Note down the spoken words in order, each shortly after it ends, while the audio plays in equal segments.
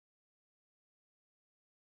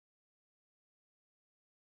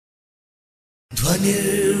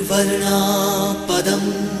ध्वनिर्वर्णा पदं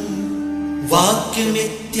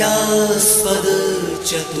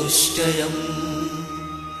वाक्यमित्यास्पदचतुष्टयम्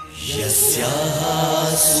यस्याः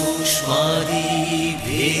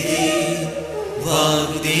सूक्ष्मादिभेदे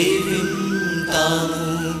वाग्देवीं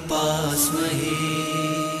तामुपास्महे।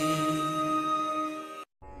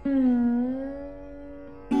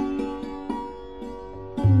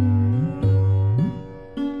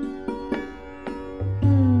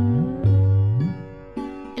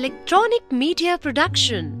 Electronic Media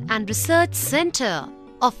Production and Research Center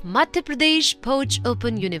of Madhya Pradesh Bhoj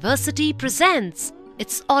Open University presents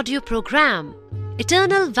its audio program,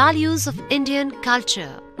 Eternal Values of Indian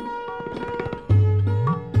Culture.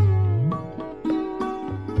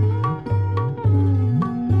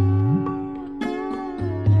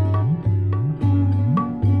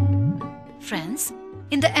 Friends,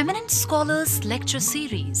 in the Eminent Scholars Lecture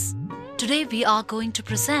Series, today we are going to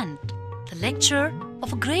present the lecture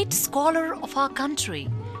of a great scholar of our country,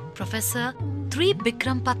 Professor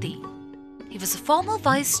Tribikram Pati. He was a former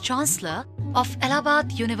Vice Chancellor of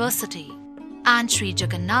Allahabad University and Sri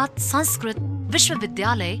Jagannath Sanskrit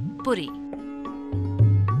Vishwavidyalay, Puri.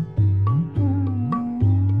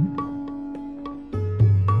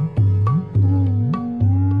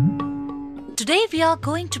 Today we are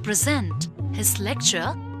going to present his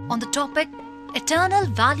lecture on the topic Eternal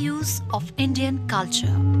Values of Indian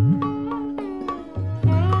Culture.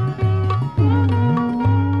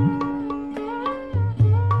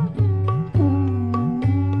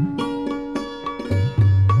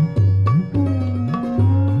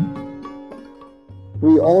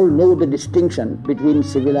 We all know the distinction between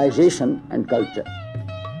civilization and culture.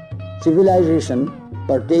 Civilization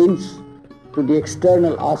pertains to the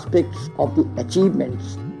external aspects of the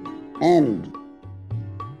achievements and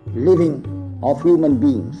living of human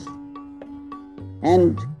beings,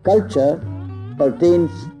 and culture pertains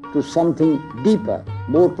to something deeper,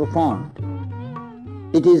 more profound.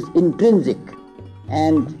 It is intrinsic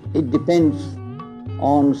and it depends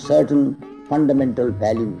on certain fundamental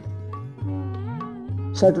values,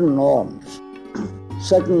 certain norms,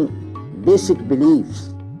 certain basic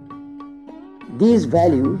beliefs. These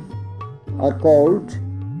values are called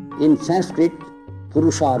in Sanskrit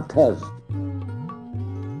Purusharthas.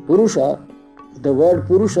 Purusha, the word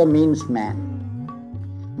Purusha means man.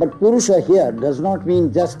 But Purusha here does not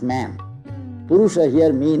mean just man. Purusha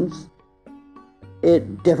here means a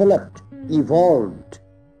developed, evolved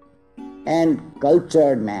and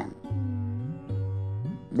cultured man.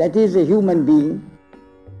 That is a human being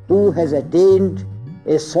who has attained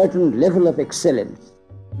a certain level of excellence.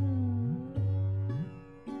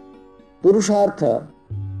 Purushartha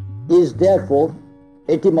is therefore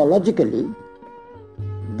etymologically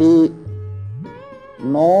the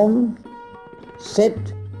norm set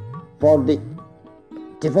for the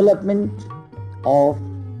development of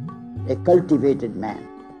a cultivated man,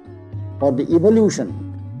 for the evolution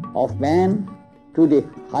of man to the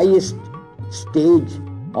highest stage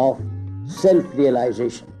of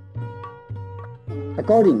self-realization.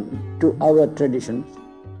 According to our traditions,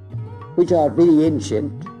 which are very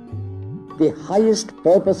ancient, the highest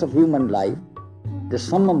purpose of human life, the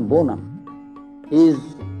summum bonum, is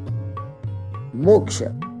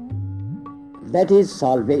moksha, that is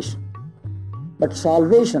salvation. But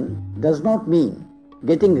salvation does not mean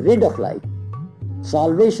getting rid of life.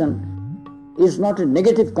 Salvation is not a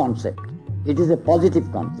negative concept, it is a positive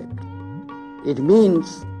concept. It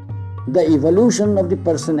means the evolution of the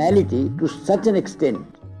personality to such an extent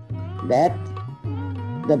that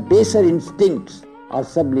the baser instincts are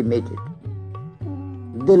sublimated.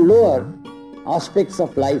 The lower aspects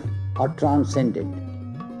of life are transcended,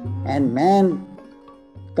 and man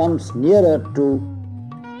comes nearer to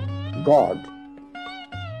God.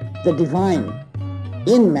 The divine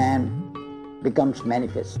in man becomes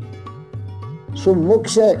manifest. So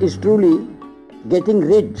moksha is truly getting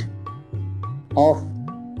rid of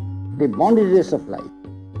the bondages of life,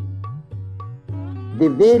 the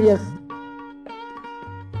various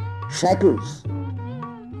shackles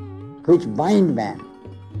which bind man.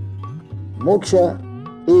 Moksha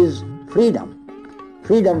is freedom,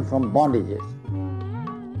 freedom from bondages.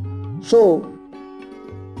 So,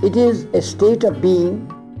 it is a state of being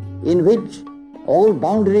in which all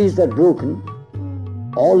boundaries are broken,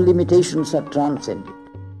 all limitations are transcended.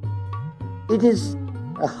 It is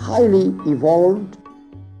a highly evolved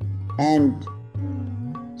and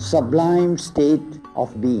sublime state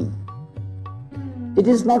of being. It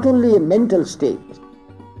is not only a mental state,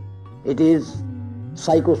 it is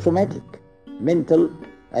psychosomatic, mental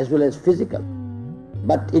as well as physical.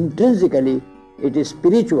 But intrinsically it is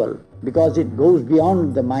spiritual because it goes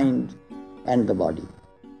beyond the mind and the body.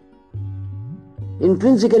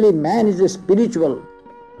 Intrinsically, man is a spiritual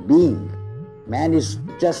being. Man is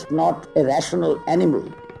just not a rational animal.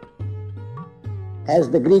 As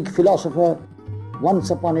the Greek philosopher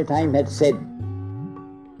once upon a time had said,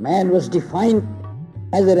 man was defined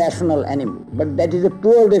as a rational animal, but that is a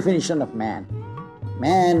poor definition of man.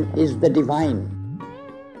 Man is the divine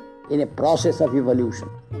in a process of evolution.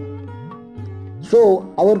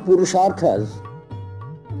 So our Purusharthas,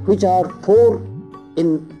 which are 4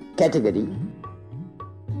 in category,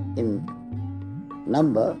 in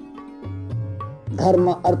number,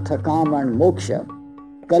 Dharma, Artha, Kama and Moksha,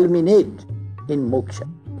 culminate in Moksha.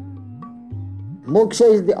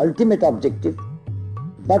 Moksha is the ultimate objective,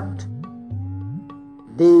 but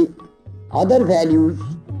the other values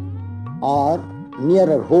are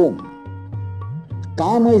nearer home.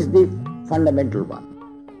 Kama is the fundamental one,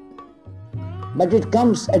 but it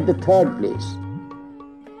comes at the 3rd place.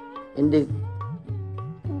 In the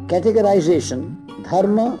categorization,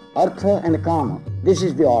 Dharma, Artha and Kama, this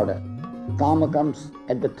is the order. Kama comes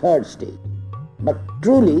at the 3rd stage. But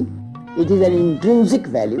truly, it is an intrinsic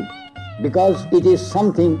value because it is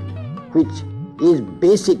something which is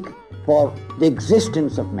basic for the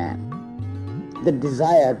existence of man. The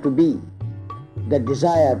desire to be, the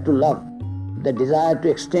desire to love, the desire to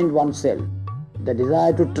extend oneself, the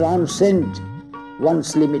desire to transcend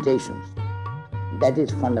one's limitations. That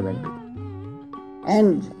is fundamental.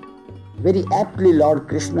 And very aptly Lord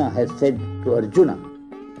Krishna has said to Arjuna,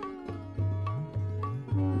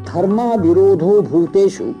 Dharma virodho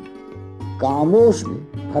bhuteshu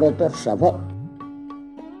kamosmi bharata sabha.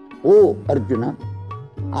 O Arjuna,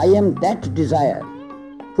 I am that desire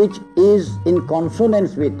which is in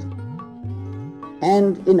consonance with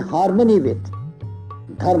and in harmony with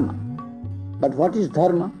Dharma. But what is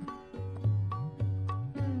Dharma?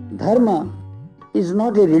 Dharma is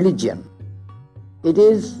not a religion. It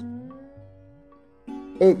is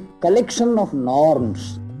a collection of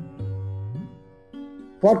norms,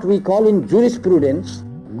 what we call in jurisprudence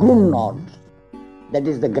Grund norms, that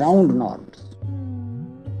is the ground norms,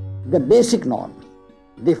 the basic norms,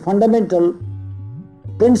 the fundamental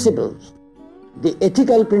principles, the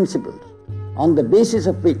ethical principles on the basis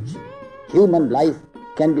of which human life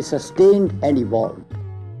can be sustained and evolved.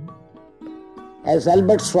 As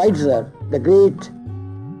Albert Schweitzer, the great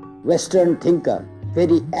Western thinker,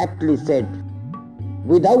 very aptly said,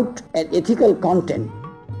 without an ethical content,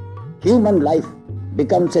 human life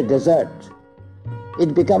becomes a desert.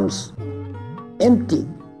 It becomes empty.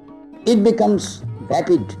 It becomes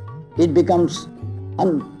vapid. It becomes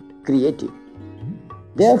uncreative.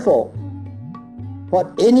 Therefore,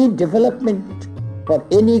 for any development, for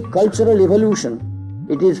any cultural evolution,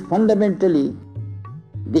 it is fundamentally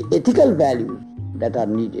the ethical values that are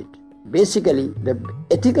needed. Basically, the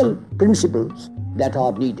ethical principles that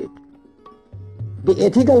are needed. The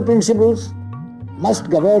ethical principles must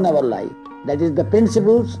govern our life. That is, the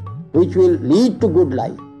principles which will lead to good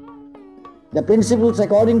life. The principles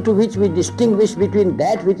according to which we distinguish between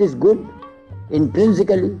that which is good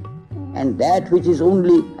intrinsically and that which is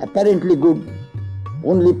only apparently good,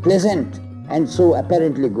 only pleasant and so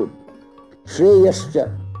apparently good.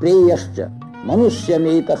 Shreyascha, preyascha,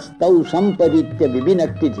 manusyametastav samparitya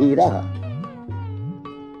vibinakti dhiraha.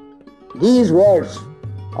 These words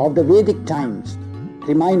of the Vedic times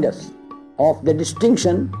remind us of the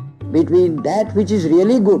distinction between that which is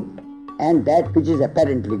really good and that which is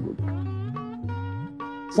apparently good.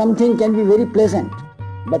 Something can be very pleasant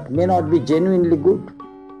but may not be genuinely good,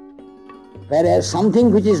 whereas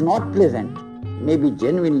something which is not pleasant may be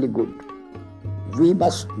genuinely good. We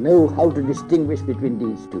must know how to distinguish between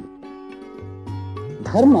these two.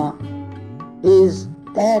 Dharma is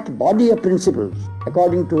that body of principles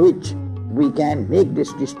according to which we can make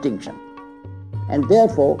this distinction. And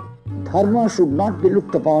therefore, Dharma should not be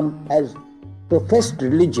looked upon as professed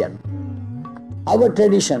religion. Our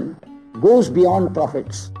tradition goes beyond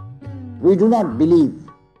prophets. We do not believe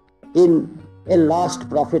in a last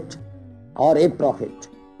prophet or a prophet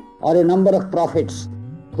or a number of prophets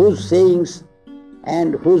whose sayings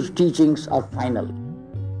and whose teachings are final.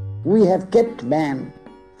 We have kept man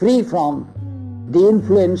free from the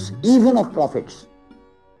influence even of prophets.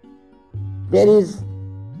 There is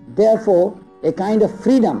therefore a kind of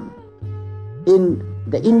freedom in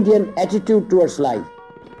the Indian attitude towards life,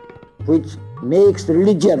 which makes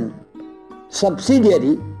religion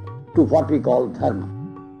subsidiary to what we call dharma.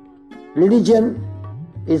 Religion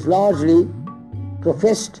is largely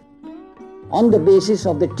professed on the basis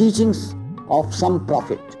of the teachings of some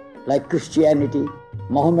prophet, like Christianity,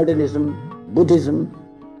 Mohammedanism, Buddhism,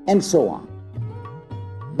 and so on.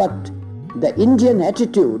 But the Indian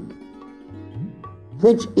attitude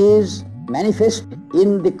which is manifest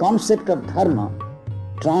in the concept of dharma,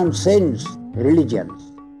 transcends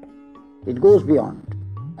religions. It goes beyond,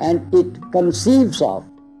 and it conceives of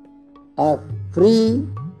a free,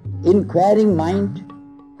 inquiring mind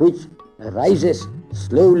which rises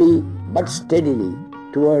slowly but steadily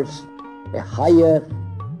towards a higher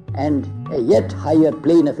and a yet higher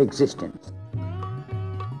plane of existence.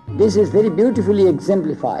 This is very beautifully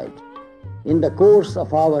exemplified in the course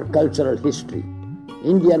of our cultural history.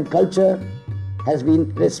 Indian culture has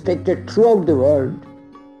been respected throughout the world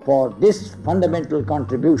for this fundamental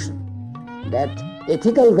contribution, that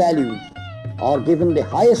ethical values are given the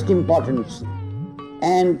highest importance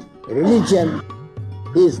and religion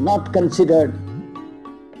is not considered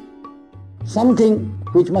something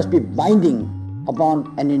which must be binding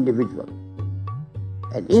upon an individual.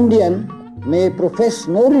 An Indian may profess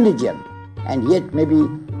no religion and yet may be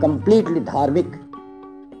completely dharmic.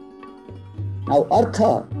 Now,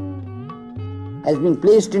 artha has been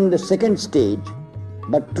placed in the second stage,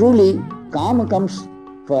 but truly kama comes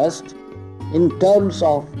first in terms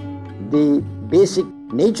of the basic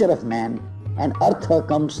nature of man, and artha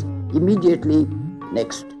comes immediately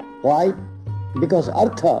next. Why? Because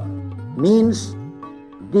artha means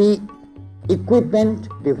the equipment,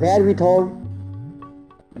 the wherewithal,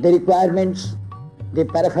 the requirements, the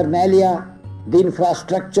paraphernalia, the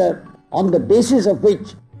infrastructure on the basis of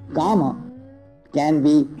which kama can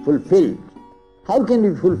be fulfilled. How can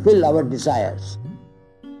we fulfill our desires?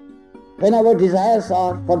 When our desires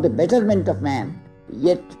are for the betterment of man,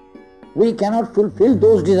 yet we cannot fulfill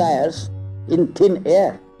those desires in thin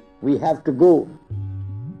air. We have to go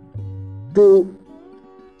to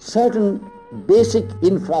certain basic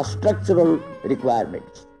infrastructural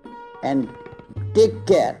requirements and take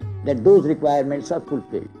care that those requirements are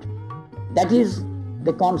fulfilled. That is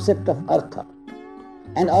the concept of artha.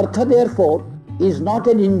 And artha, therefore, is not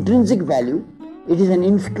an intrinsic value, it is an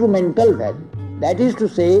instrumental value. That is to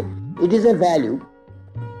say, it is a value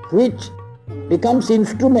which becomes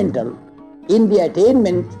instrumental in the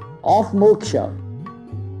attainment of moksha,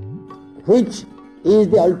 which is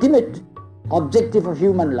the ultimate objective of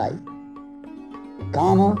human life.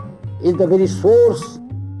 Kama is the very source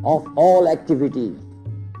of all activities,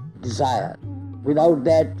 desire. Without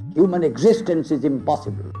that, human existence is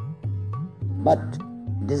impossible. But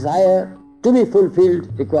desire to be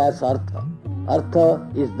fulfilled requires artha. Artha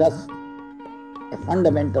is thus a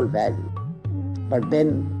fundamental value. But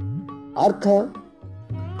then artha,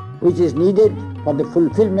 which is needed for the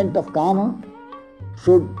fulfillment of kama,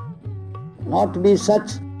 should not be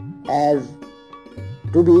such as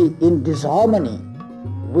to be in disharmony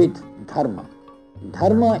with dharma.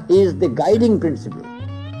 Dharma is the guiding principle.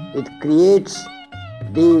 It creates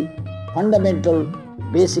the fundamental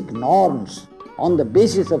basic norms on the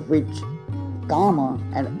basis of which kama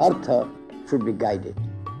and artha should be guided.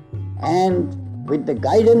 And with the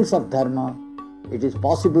guidance of dharma, it is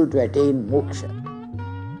possible to attain moksha.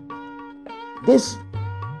 This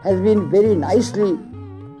has been very nicely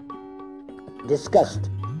discussed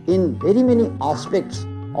in very many aspects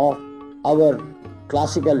of our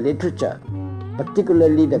classical literature,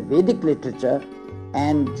 particularly the Vedic literature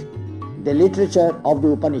and the literature of the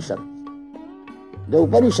Upanishads. The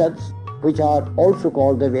Upanishads, which are also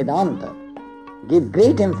called the Vedanta, give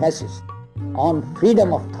great emphasis on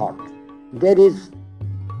freedom of thought. There is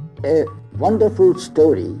a wonderful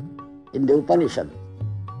story in the Upanishads,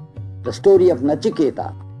 the story of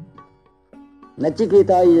Nachiketa.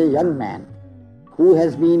 Nachiketa is a young man who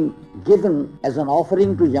has been given as an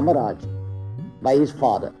offering to Yamaraj by his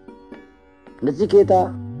father.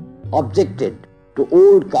 Nachiketa objected to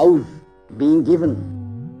old cows being given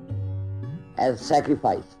as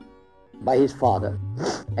sacrifice by his father,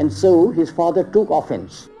 and so his father took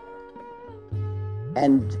offense,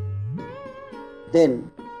 and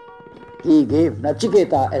then he gave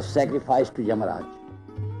Nachiketa as sacrifice to Yamaraj.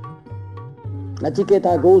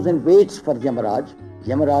 Nachiketa goes and waits for Yamaraj.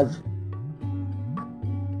 Yamaraj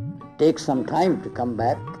takes some time to come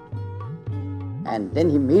back, and then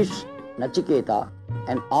he meets Nachiketa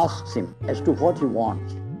and asks him as to what he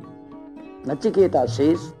wants. Nachiketa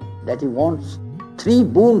says that he wants 3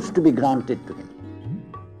 boons to be granted to him.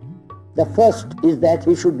 The first is that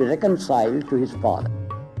he should be reconciled to his father.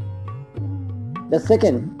 The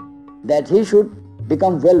second, that he should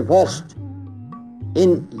become well versed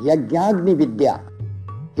in Yajnagni Vidya.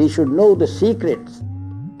 He should know the secrets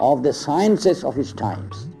of the sciences of his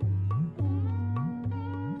times.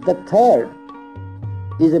 The third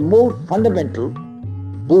is a more fundamental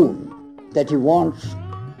boon that he wants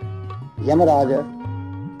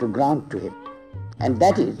Yamaraja to grant to him, and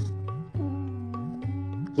that is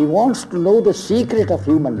He wants to know the secret of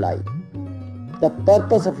human life, the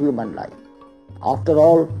purpose of human life. After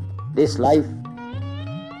all, this life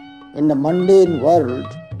in the mundane world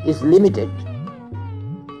is limited.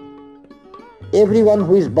 Everyone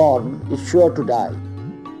who is born is sure to die.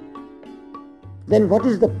 Then what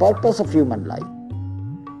is the purpose of human life?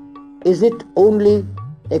 Is it only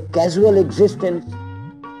a casual existence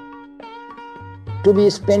to be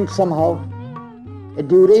spent somehow, a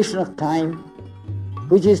duration of time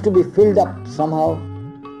which is to be filled up somehow?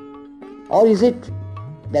 Or is it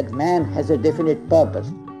that man has a definite purpose,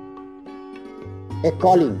 a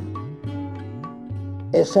calling,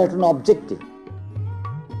 a certain objective,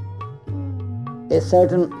 a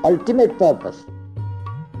certain ultimate purpose?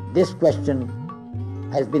 This question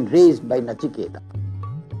has been raised by Nachiketa.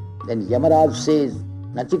 Then Yamaraj says,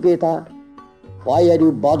 Nachiketa, why are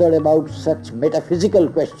you bothered about such metaphysical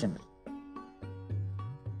questions?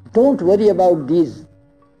 Don't worry about these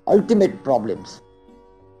ultimate problems.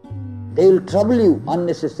 They will trouble you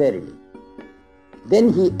unnecessarily.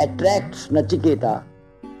 Then he attracts Nachiketa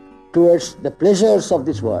towards the pleasures of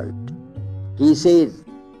this world. He says,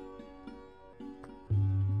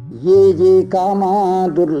 Ye je kama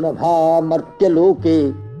durlabha martya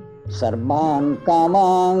loke sarman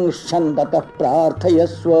kamang shandatah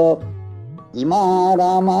prarthayasva ima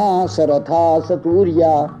rama saratha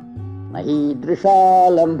saturya nahi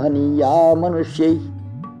drishalambhaniya manushya.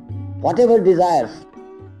 Whatever desires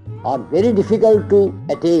are very difficult to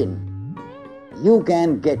attain, you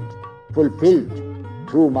can get fulfilled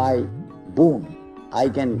through my boon. I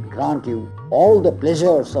can grant you all the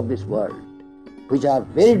pleasures of this world, which are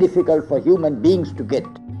very difficult for human beings to get.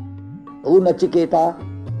 O Nachiketa,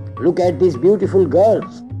 look at these beautiful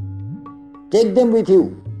girls. Take them with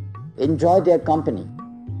you. Enjoy their company.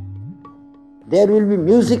 There will be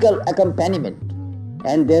musical accompaniment,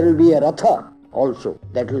 and there will be a ratha also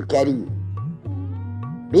that will carry you.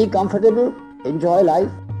 Be comfortable, enjoy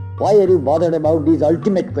life. Why are you bothered about these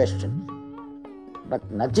ultimate questions? But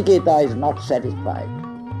Nachiketa is not satisfied.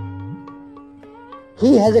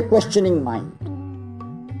 He has a questioning mind.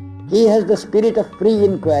 He has the spirit of free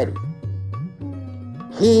inquiry.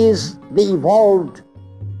 He is the evolved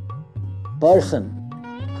person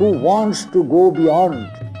who wants to go beyond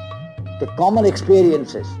the common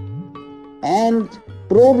experiences and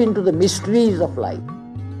probe into the mysteries of life.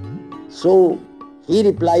 So he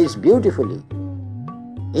replies beautifully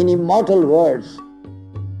in immortal words,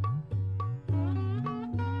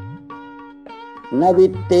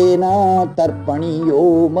 Navittena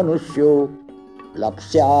tarpaniyo manushyo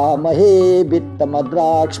lapsyamahe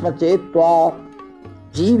vittamadrakshma chetva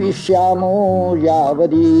jivishyamo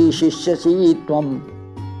yavadi shishyasi tvam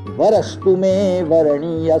varastu me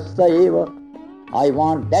varaniyasya eva. I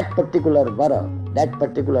want that particular vara, that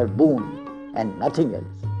particular boon, and nothing else.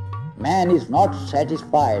 Man is not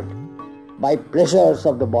satisfied by pleasures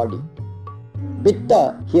of the body.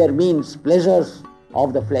 Vitta here means pleasures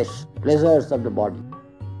of the flesh, pleasures of the body.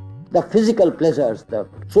 The physical pleasures, the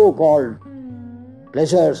so-called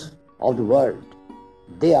pleasures of the world,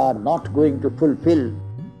 they are not going to fulfill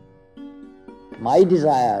my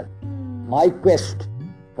desire, my quest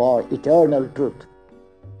for eternal truth,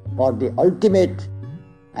 for the ultimate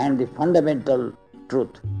and the fundamental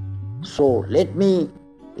truth. So let me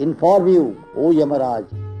inform you, O Yamaraj,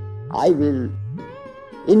 I will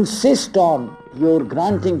insist on your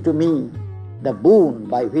granting to me the boon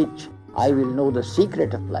by which I will know the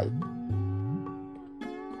secret of life.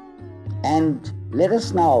 And let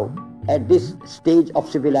us now, at this stage of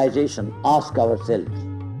civilization, ask ourselves,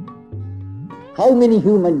 how many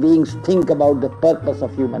human beings think about the purpose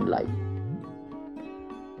of human life?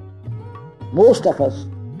 Most of us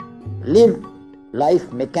live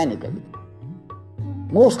life mechanically.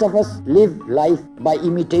 Most of us live life by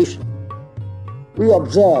imitation. We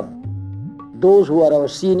observe those who are our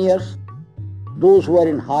seniors, those who are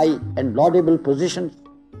in high and laudable positions,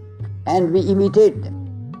 and we imitate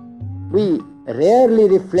them. We rarely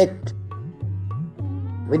reflect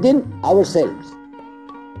within ourselves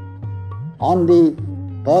on the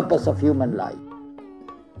purpose of human life.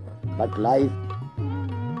 But life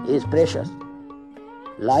is precious.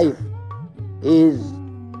 Life is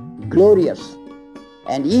glorious.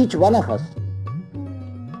 And each one of us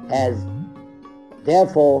has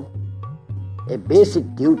therefore a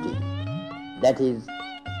basic duty, that is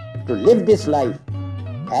to live this life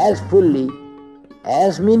as fully,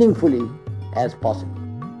 as meaningfully as possible.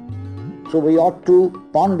 So we ought to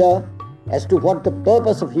ponder as to what the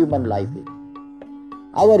purpose of human life is.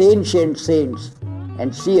 Our ancient saints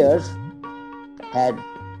and seers had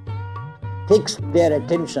fixed their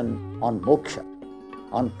attention on moksha,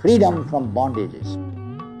 on freedom from bondages.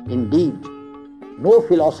 Indeed, no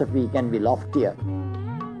philosophy can be loftier,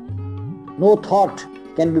 no thought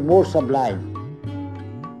can be more sublime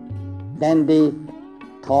than the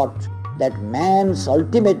thought that man's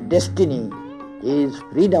ultimate destiny is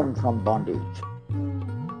freedom from bondage.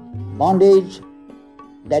 Bondage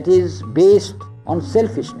that is based on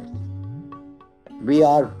selfishness. We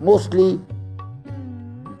are mostly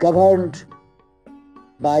governed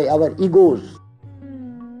by our egos.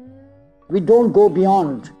 We don't go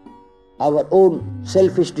beyond our own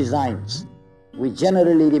selfish designs. We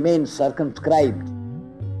generally remain circumscribed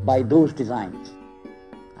by those designs.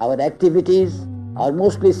 Our activities are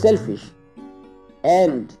mostly selfish,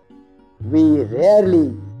 and we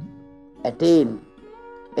rarely attain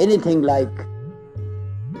anything like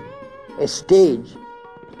a stage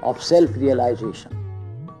of self-realization.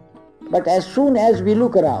 But as soon as we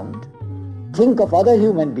look around, think of other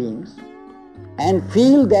human beings, and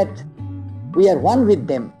feel that we are one with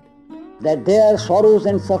them, that their sorrows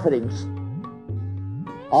and sufferings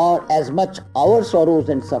are as much our sorrows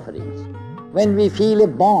and sufferings, when we feel a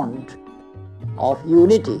bond of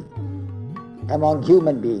unity among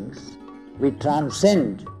human beings, we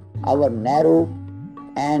transcend our narrow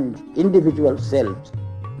and individual selves.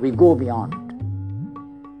 We go beyond.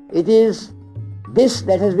 It is this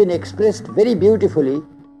that has been expressed very beautifully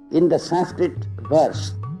in the Sanskrit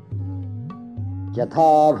verse.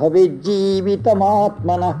 Yatha bhavijjivitam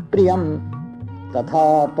atmanah priyam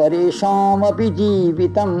tatha paresham api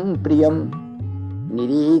jivitam priyam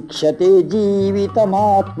nirikshate jivitam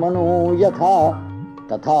atmano yatha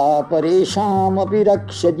tatha paresham api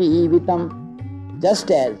raksha jivitam.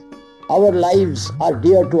 Just as our lives are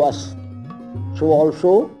dear to us, so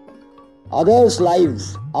also others'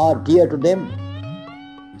 lives are dear to them.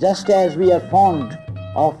 Just as we are fond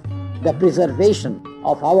of the preservation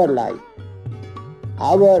of our life,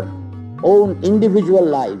 our own individual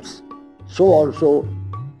lives, so also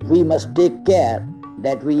we must take care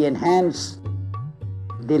that we enhance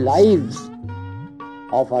the lives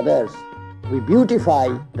of others. We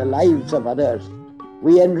beautify the lives of others.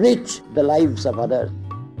 We enrich the lives of others.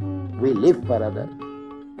 We live for others.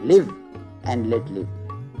 Live and let live.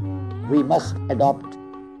 We must adopt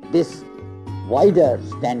this wider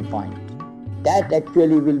standpoint. That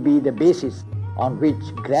actually will be the basis on which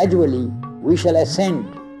gradually we shall ascend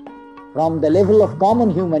from the level of common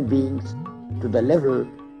human beings to the level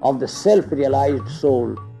of the self-realized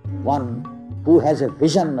soul, one who has a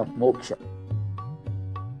vision of moksha.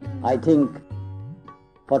 I think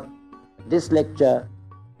for this lecture,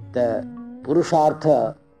 the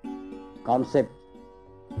Purushartha concept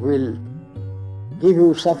will give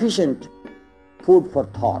you sufficient food for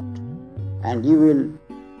thought, and you will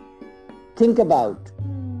think about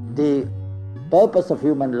the purpose of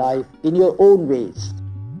human life in your own ways.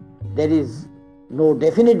 There is no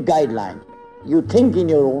definite guideline. You think in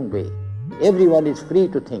your own way. Everyone is free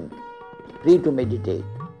to think, free to meditate.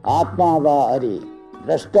 Atma va are,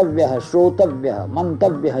 drashtavyah, shrotavyah,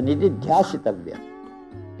 mantavyah, nididhyasitavyah.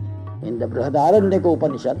 In the Brihadaranyaka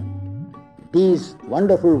Upanishad, these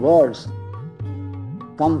wonderful words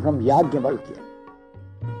come from Yajnavalkya.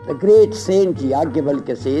 The great saint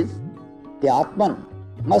Yajnavalkya says, the Atman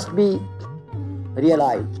must be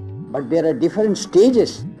realized, but there are different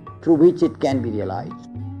stages through which it can be realized.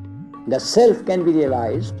 The self can be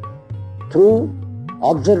realized through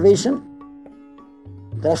observation,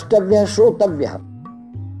 drashtavyah, shrotavyah,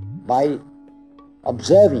 by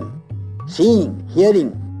observing, seeing,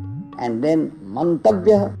 hearing, and then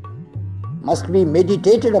mantavyah must be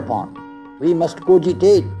meditated upon. We must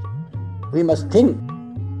cogitate, we must think,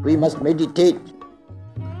 we must meditate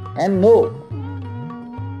and know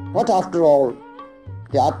what after all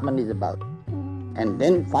the Atman is about. And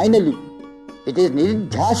then finally, it is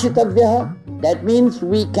nididhyasitavyah. That means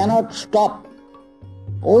we cannot stop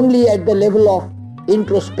only at the level of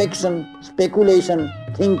introspection, speculation,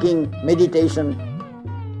 thinking, meditation,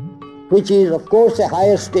 which is of course a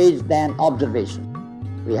higher stage than observation.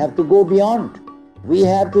 We have to go beyond. We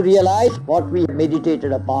have to realize what we have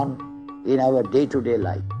meditated upon in our day-to-day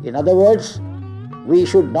life. In other words, we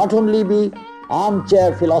should not only be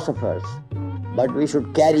armchair philosophers, but we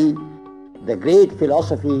should carry the great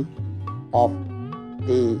philosophy of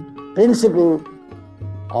the principle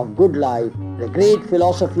of good life, the great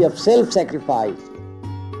philosophy of self-sacrifice,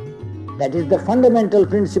 that is the fundamental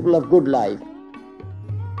principle of good life,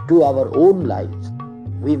 to our own lives.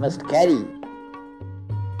 We must carry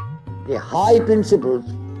the high principles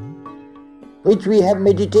which we have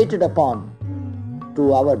meditated upon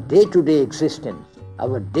to our day-to-day existence,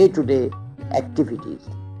 our day-to-day activities.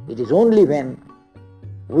 It is only when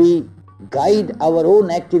we guide our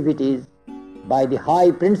own activities by the high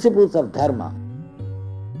principles of dharma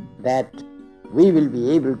that we will be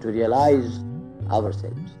able to realize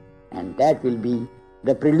ourselves, and that will be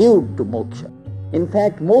the prelude to moksha. In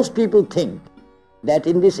fact, most people think that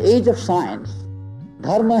in this age of science,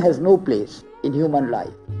 dharma has no place in human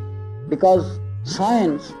life, because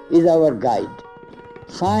science is our guide,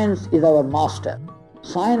 science is our master,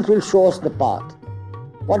 science will show us the path.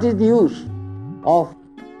 What is the use of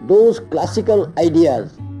those classical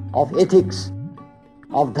ideas of ethics,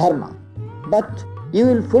 of dharma? But you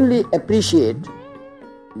will fully appreciate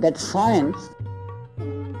that science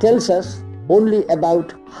tells us only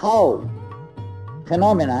about how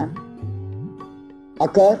phenomena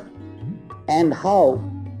occur and how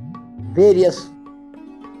various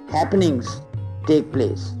happenings take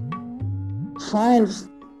place. Science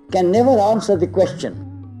can never answer the question,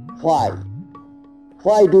 why?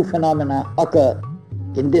 Why do phenomena occur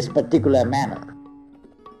in this particular manner?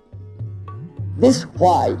 This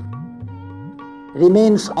why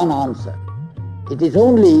remains unanswered. It is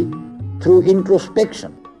only through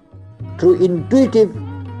introspection, through intuitive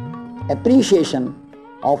appreciation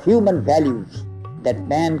of human values that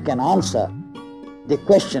man can answer the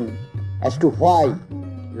question as to why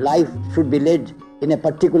life should be led in a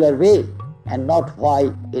particular way and not why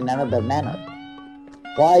in another manner.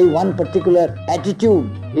 Why one particular attitude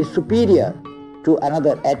is superior to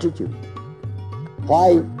another attitude.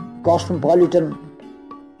 Why cosmopolitan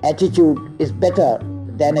attitude is better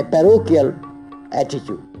than a parochial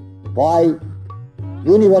attitude. Why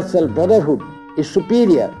universal brotherhood is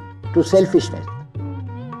superior to selfishness.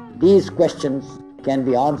 These questions can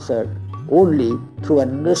be answered only through an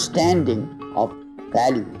understanding of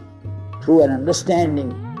value, through an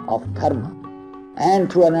understanding of dharma,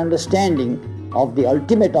 and through an understanding of the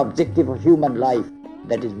ultimate objective of human life,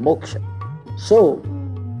 that is moksha. So,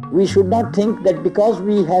 we should not think that because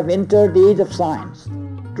we have entered the age of science,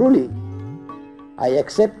 truly, I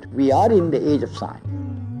accept we are in the age of science,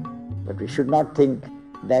 but we should not think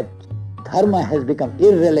that dharma has become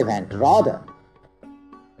irrelevant. Rather,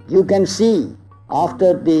 you can see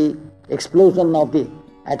after the explosion of the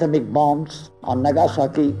atomic bombs on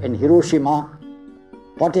Nagasaki and Hiroshima,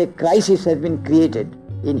 what a crisis has been created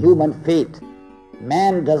in human faith.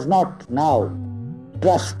 Man does not now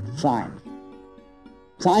trust science.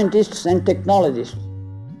 Scientists and technologists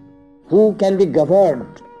who can be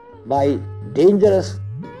governed by dangerous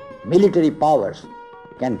military powers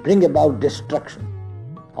can bring about destruction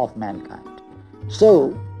of mankind.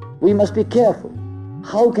 So, we must be careful.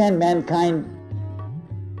 How can mankind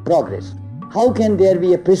progress? How can there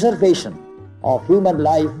be a preservation of human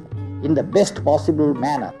life in the best possible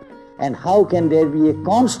manner? And how can there be a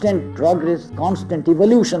constant progress, constant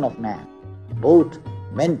evolution of man, both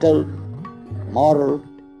mental, moral,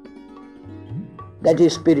 that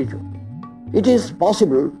is spiritual? It is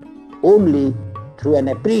possible only through an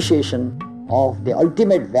appreciation of the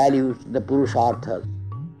ultimate values, the purusharthas,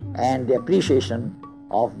 and the appreciation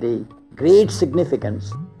of the great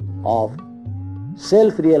significance of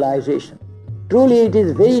self-realization. Truly, it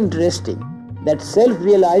is very interesting that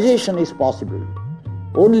self-realization is possible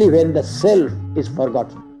only when the self is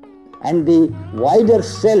forgotten and the wider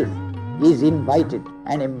self is invited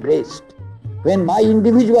and embraced. When my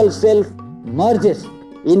individual self merges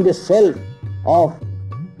in the self of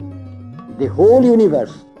the whole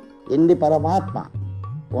universe, in the Paramatma,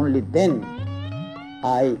 only then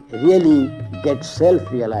I really get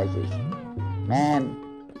self-realization. Man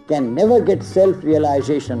can never get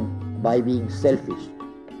self-realization by being selfish.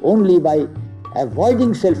 Only by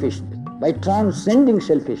avoiding selfishness, by transcending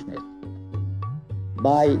selfishness,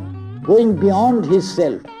 by going beyond his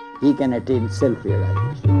self, he can attain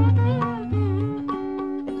self-realization.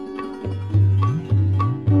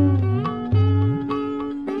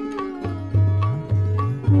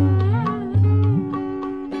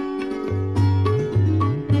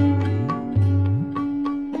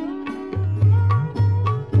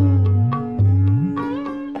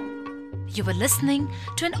 You were listening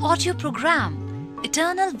to an audio program,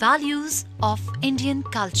 Eternal Values of Indian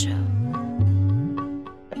Culture.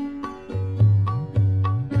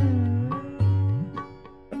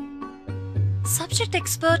 Subject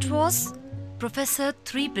expert was Professor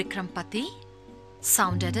Tribikram Pati,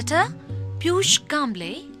 Sound Editor Piyush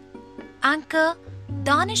Kamble, Anchor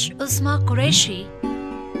Danish Uzma Qureshi.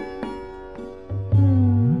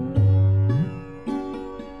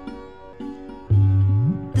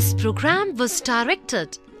 This program was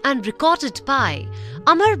directed and recorded by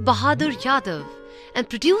Amar Bahadur Yadav and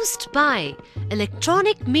produced by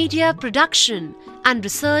Electronic Media Production and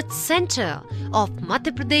Research Center of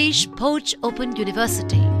Madhya Pradesh Bhoj Open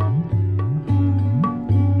University.